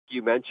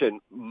you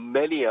mentioned,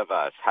 many of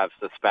us have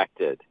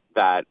suspected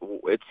that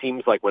it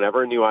seems like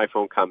whenever a new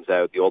iPhone comes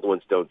out, the old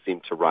ones don't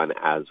seem to run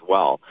as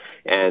well.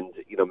 And,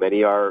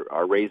 many are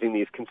raising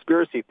these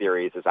conspiracy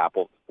theories as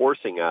Apple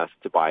forcing us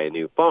to buy a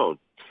new phone.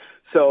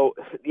 So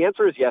the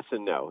answer is yes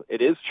and no.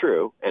 It is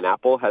true, and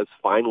Apple has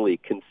finally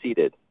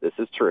conceded, this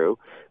is true,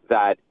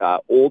 that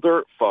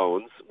older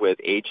phones with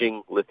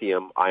aging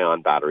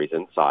lithium-ion batteries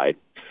inside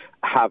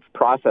have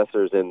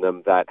processors in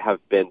them that have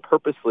been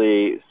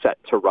purposely set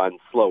to run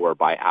slower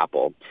by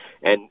Apple.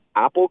 And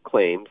Apple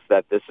claims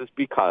that this is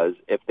because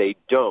if they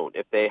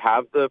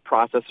have the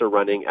processor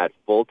running at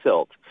full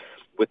tilt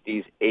with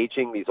these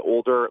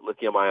older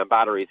lithium-ion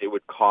batteries, it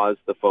would cause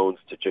the phones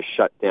to just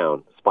shut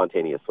down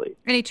spontaneously.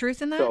 Any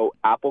truth in that? So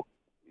Apple,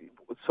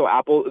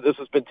 this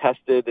has been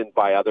tested and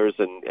by others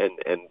and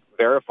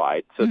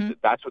verified. So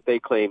that's what they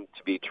claim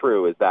to be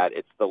true, is that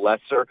it's the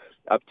lesser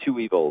of two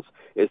evils,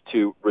 is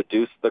to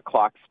reduce the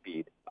clock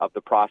speed of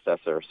the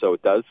processor. So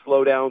it does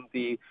slow down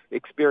the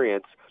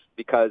experience,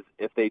 because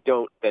if they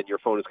don't, then your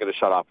phone is going to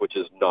shut off, which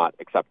is not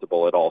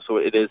acceptable at all. So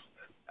it is,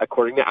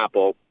 according to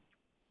Apple,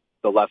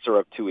 the lesser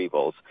of two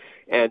evils.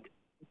 And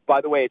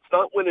by the way, it's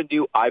not when a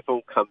new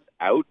iPhone comes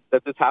out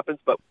that this happens,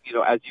 but,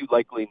 as you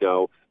likely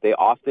know, they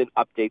often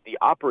update the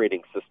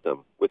operating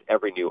system with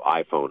every new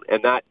iPhone.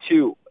 And that,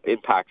 too,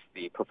 impacts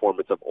the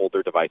performance of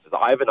older devices.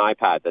 I have an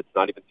iPad that's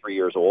not even 3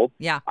 years old.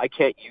 Yeah. I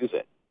can't use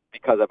it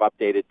because I've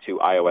updated to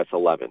iOS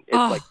 11. It's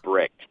like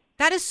bricked.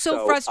 That is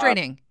so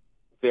frustrating.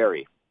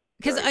 Very.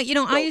 Because,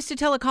 I used to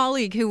tell a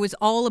colleague who was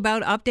all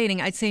about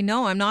updating. I'd say,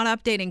 no, I'm not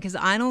updating because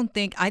I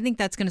think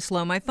that's going to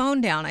slow my phone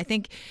down. I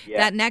think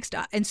that next,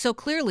 and so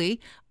clearly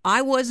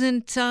I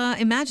wasn't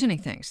imagining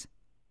things.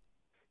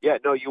 Yeah,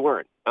 no, you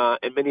weren't.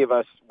 And many of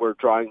us were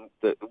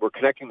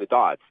connecting the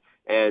dots,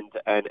 and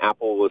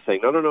Apple was saying,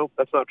 no,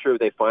 that's not true.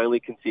 They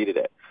finally conceded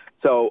it.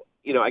 So,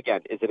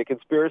 again, is it a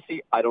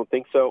conspiracy? I don't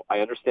think so. I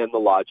understand the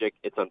logic.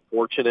 It's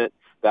unfortunate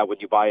that when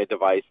you buy a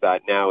device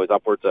that now is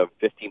upwards of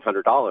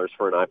 $1,500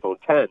 for an iPhone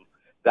 10,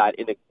 that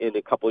in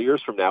a couple of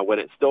years from now, when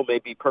it still may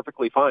be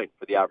perfectly fine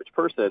for the average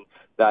person,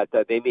 that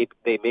they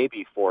may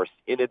be forced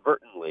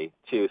inadvertently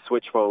to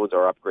switch phones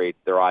or upgrade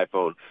their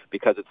iPhone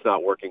because it's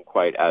not working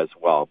quite as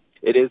well.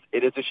 It is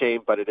a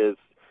shame, but it is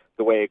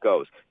the way it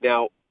goes.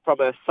 Now, from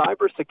a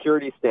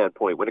cybersecurity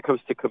standpoint, when it comes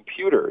to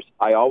computers,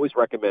 I always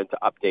recommend to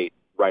update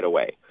right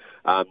away.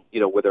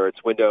 Whether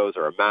it's Windows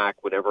or a Mac,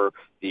 whenever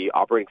the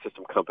operating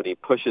system company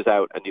pushes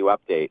out a new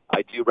update,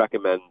 I do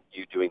recommend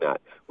you doing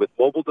that. With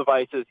mobile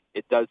devices,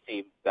 it does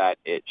seem that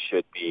it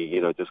should be,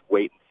 just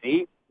wait and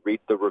see, read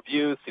the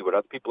reviews, see what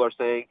other people are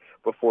saying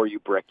before you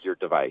brick your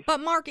device. But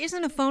Mark,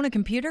 isn't a phone a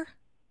computer?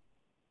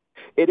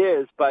 It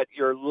is, but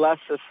you're less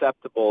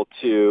susceptible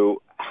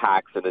to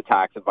hacks and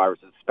attacks and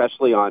viruses,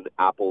 especially on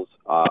Apple's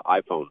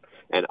iPhone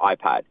and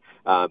iPad.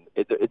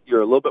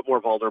 You're a little bit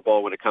more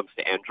vulnerable when it comes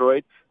to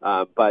Android,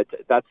 but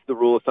that's the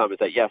rule of thumb, is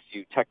that, yes,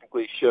 you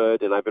technically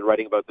should, and I've been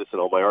writing about this in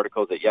all my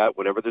articles, that,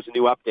 whenever there's a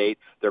new update,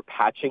 they're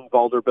patching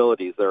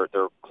vulnerabilities. They're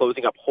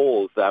closing up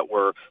holes that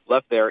were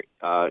left there,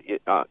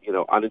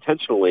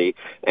 unintentionally,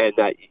 and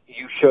that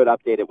you should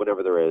update it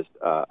whenever there is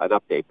an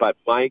update. But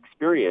my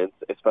experience,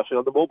 especially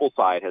on the mobile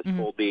side, has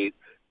told me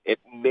it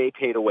may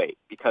pay to wait,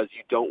 because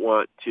you don't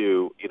want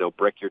to,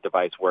 brick your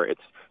device where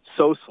it's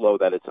so slow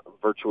that it's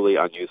virtually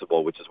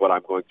unusable, which is what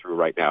I'm going through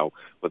right now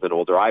with an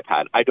older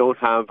iPad. I don't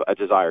have a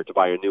desire to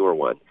buy a newer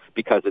one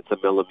because it's a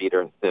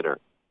millimeter thinner.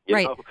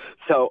 You know?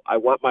 So I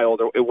want my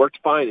older. It worked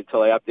fine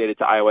until I updated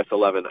to iOS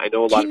 11. I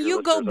know a lot of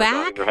your listeners are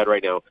nodding their head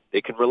right now.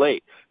 They can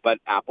relate. But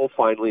Apple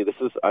finally, this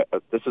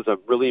is a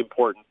really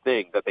important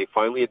thing that they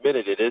finally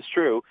admitted. It is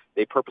true.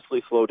 They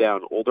purposely slow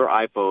down older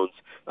iPhones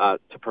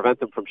to prevent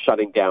them from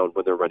shutting down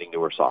when they're running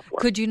newer software.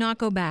 Could you not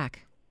go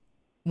back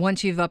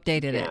once you've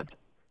updated it?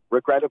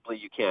 Regrettably,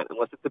 you can't.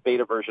 Unless it's a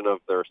beta version of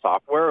their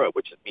software,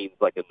 which means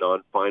like a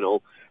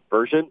non-final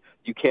version,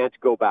 you can't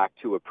go back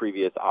to a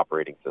previous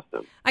operating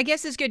system. I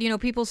guess it's good.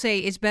 People say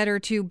it's better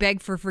to beg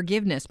for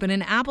forgiveness. But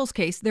in Apple's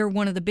case, they're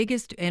one of the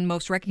biggest and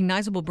most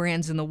recognizable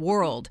brands in the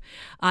world.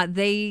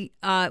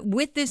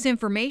 With this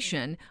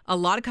information, a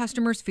lot of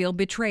customers feel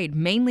betrayed,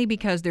 mainly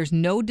because there's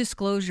no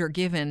disclosure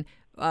given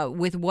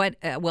with what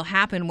will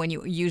happen when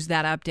you use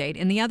that update.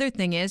 And the other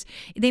thing is,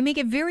 they make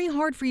it very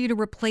hard for you to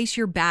replace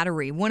your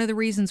battery. One of the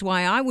reasons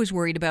why I was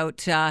worried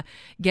about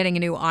getting a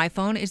new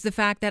iPhone is the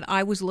fact that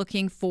I was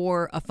looking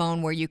for a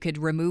phone where you could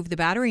remove the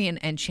battery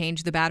and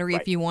change the battery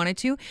if you wanted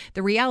to.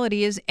 The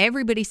reality is,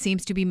 everybody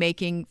seems to be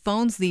making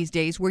phones these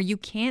days where you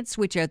can't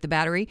switch out the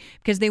battery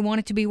because they want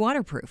it to be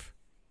waterproof.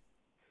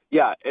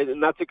 Yeah,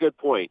 and that's a good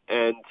point.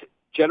 And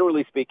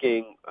generally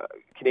speaking,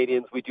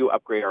 Canadians, we do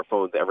upgrade our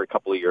phones every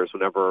couple of years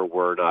whenever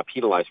we're not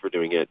penalized for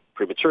doing it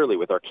prematurely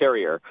with our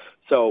carrier.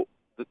 So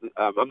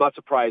I'm not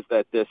surprised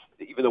that this,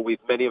 even though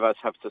many of us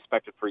have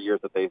suspected for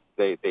years that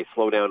they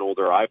slow down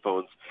older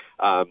iPhones,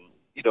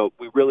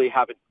 we really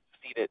haven't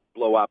seen it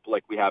blow up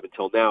like we have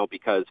until now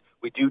because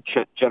we do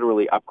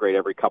generally upgrade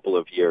every couple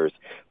of years.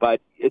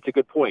 But it's a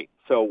good point.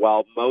 So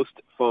while most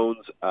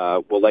phones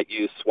will let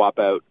you swap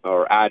out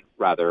or add,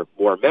 rather,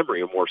 more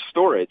memory or more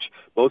storage,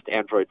 most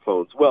Android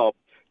phones will.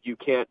 You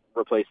can't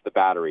replace the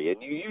battery,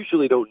 and you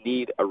usually don't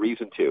need a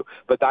reason to.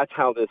 But that's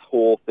how this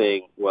whole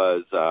thing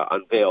was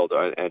unveiled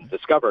and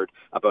discovered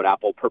about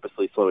Apple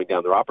purposely slowing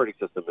down their operating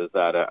system, is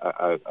that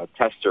a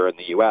tester in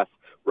the U.S.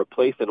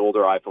 replaced an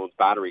older iPhone's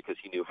battery because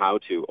he knew how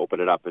to open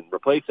it up and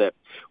replace it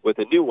with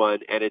a new one,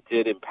 and it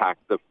did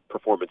impact the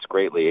performance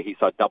greatly. He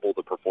saw double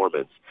the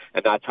performance,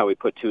 and that's how we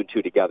put two and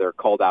two together,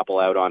 called Apple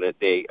out on it.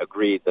 They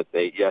agreed that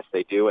yes,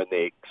 they do, and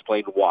they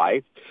explained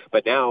why.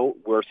 But now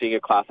we're seeing a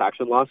class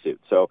action lawsuit.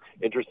 So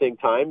interesting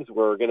times.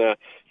 We're going to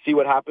see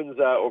what happens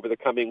over the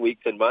coming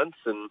weeks and months,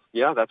 and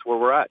yeah, that's where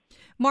we're at.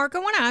 Mark, I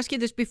want to ask you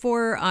this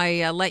before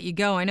I let you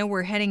go. I know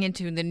we're heading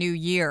into the new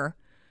year,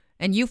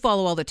 and you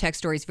follow all the tech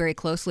stories very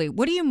closely.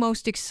 What are you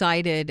most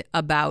excited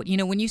about? You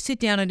know, when you sit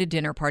down at a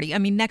dinner party, I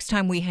mean, next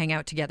time we hang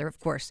out together, of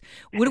course,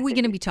 what are we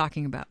going to be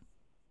talking about?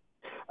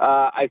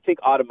 I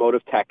think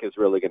automotive tech is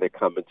really going to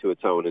come into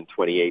its own in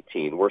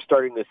 2018. We're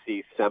starting to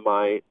see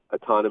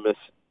semi-autonomous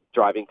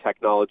driving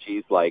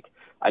technologies like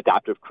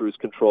adaptive cruise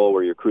control,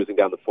 where you're cruising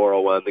down the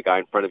 401, the guy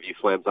in front of you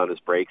slams on his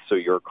brakes, so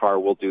your car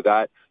will do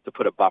that to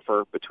put a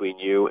buffer between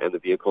you and the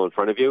vehicle in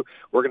front of you.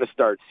 We're going to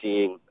start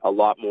seeing a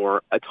lot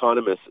more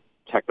autonomous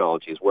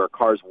technologies where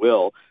cars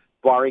will,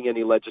 barring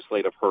any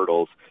legislative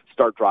hurdles,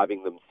 start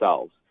driving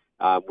themselves.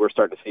 We're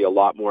starting to see a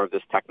lot more of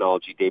this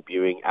technology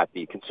debuting at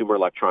the Consumer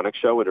Electronics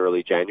Show in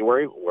early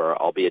January,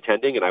 where I'll be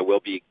attending, and I will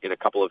be in a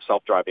couple of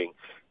self-driving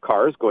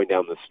cars going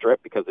down the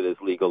Strip because it is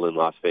legal in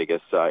Las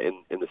Vegas,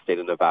 in the state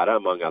of Nevada,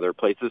 among other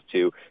places,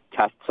 to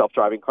test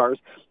self-driving cars.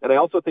 And I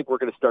also think we're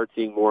going to start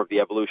seeing more of the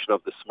evolution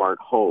of the smart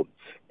home,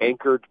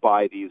 anchored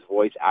by these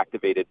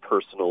voice-activated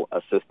personal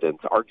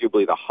assistants,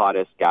 arguably the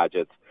hottest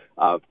gadgets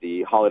of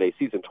the holiday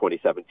season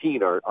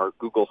 2017 are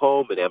Google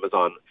Home and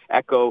Amazon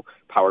Echo,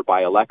 powered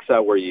by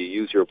Alexa, where you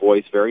use your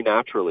voice very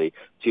naturally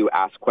to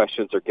ask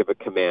questions or give a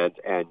command,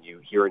 and you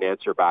hear an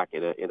answer back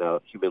in a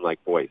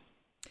human-like voice.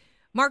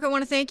 Mark, I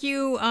want to thank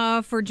you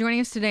for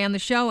joining us today on the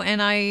show,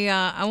 and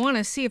I want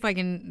to see if I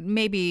can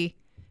maybe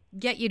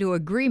get you to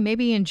agree,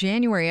 maybe in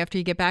January after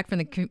you get back from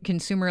the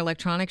Consumer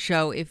Electronics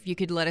Show, if you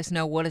could let us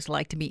know what it's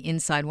like to be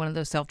inside one of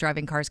those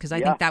self-driving cars, because I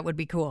think that would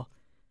be cool.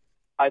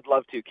 I'd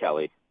love to,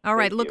 Kelly. All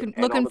right, looking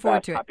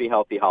forward to it. Happy,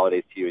 healthy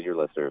holidays to you and your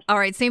listeners. All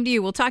right, same to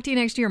you. We'll talk to you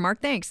next year,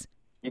 Mark. Thanks.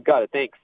 You got it. Thanks.